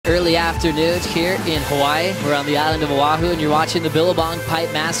Early afternoon here in Hawaii. We're on the island of Oahu, and you're watching the Billabong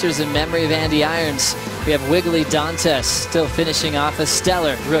Pipe Masters in memory of Andy Irons. We have Wiggolly Dantas still finishing off a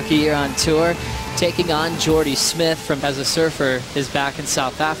stellar rookie year on tour, taking on Jordy Smith from as a surfer is back in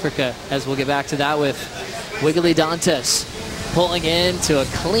South Africa, as we'll get back to that with Wiggolly Dantas pulling into a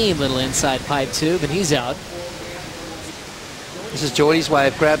clean little inside pipe tube, and he's out. This is Jordy's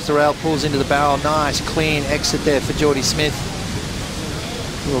wave, grabs the rail, pulls into the barrel. Nice clean exit there for Jordy Smith.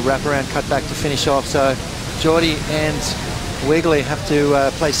 Little wraparound cut back to finish off. So Jordy and Wiggolly have to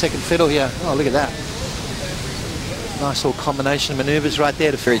play second fiddle here. Oh, look at that. Nice little combination of manoeuvres right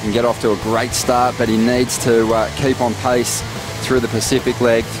there. He can get off to a great start, but he needs to keep on pace through the Pacific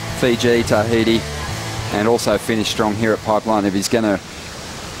leg, Fiji, Tahiti, and also finish strong here at Pipeline if he's going to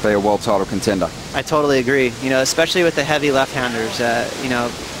be a world title contender. I totally agree. You know, especially with the heavy left-handers. You know,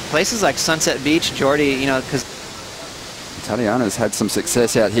 places like Sunset Beach, Jordy, you know, because Tatiana's had some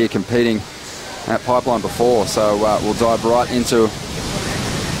success out here competing at Pipeline before, so we'll dive right into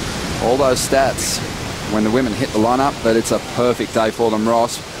all those stats when the women hit the lineup. But it's a perfect day for them,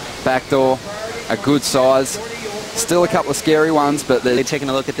 Ross. Backdoor, a good size, still a couple of scary ones, but they're taking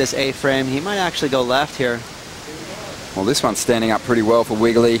a look at this A-frame. He might actually go left here. Well, this one's standing up pretty well for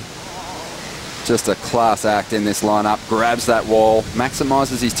Wiggolly. Just a class act in this lineup. Grabs that wall,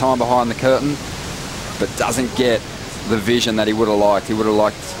 maximises his time behind the curtain, but doesn't get the vision that he would have liked. He would have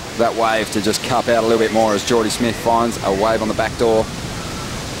liked that wave to just cup out a little bit more as Jordy Smith finds a wave on the back door.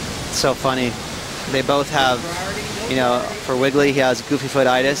 So funny. They both have, you know, for Wiggolly, he has goofy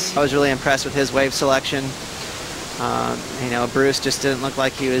foot-itis. I was really impressed with his wave selection. You know, Bruce just didn't look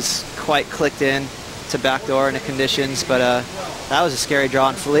like he was quite clicked in to backdoor in the conditions, but that was a scary draw.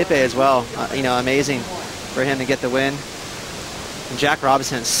 And Felipe as well, you know, amazing for him to get the win. And Jack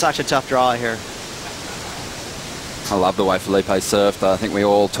Robinson, such a tough draw here. I love the way Felipe surfed. I think we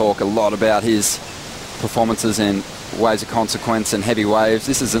all talk a lot about his performances in waves of consequence and heavy waves.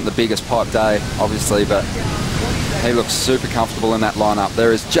 This isn't the biggest pipe day, obviously, but he looks super comfortable in that lineup.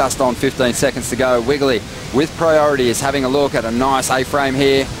 There is just on 15 seconds to go. Wiggolly, with priority, is having a look at a nice A-frame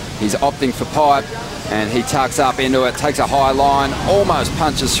here. He's opting for pipe, and he tucks up into it, takes a high line, almost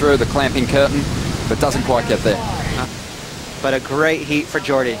punches through the clamping curtain, but doesn't quite get there. But a great heat for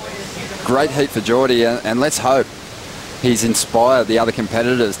Jordy. Great heat for Jordy, and let's hope he's inspired the other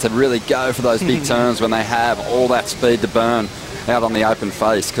competitors to really go for those big turns when they have all that speed to burn out on the open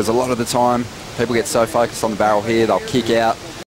face, because a lot of the time people get so focused on the barrel here, they'll kick out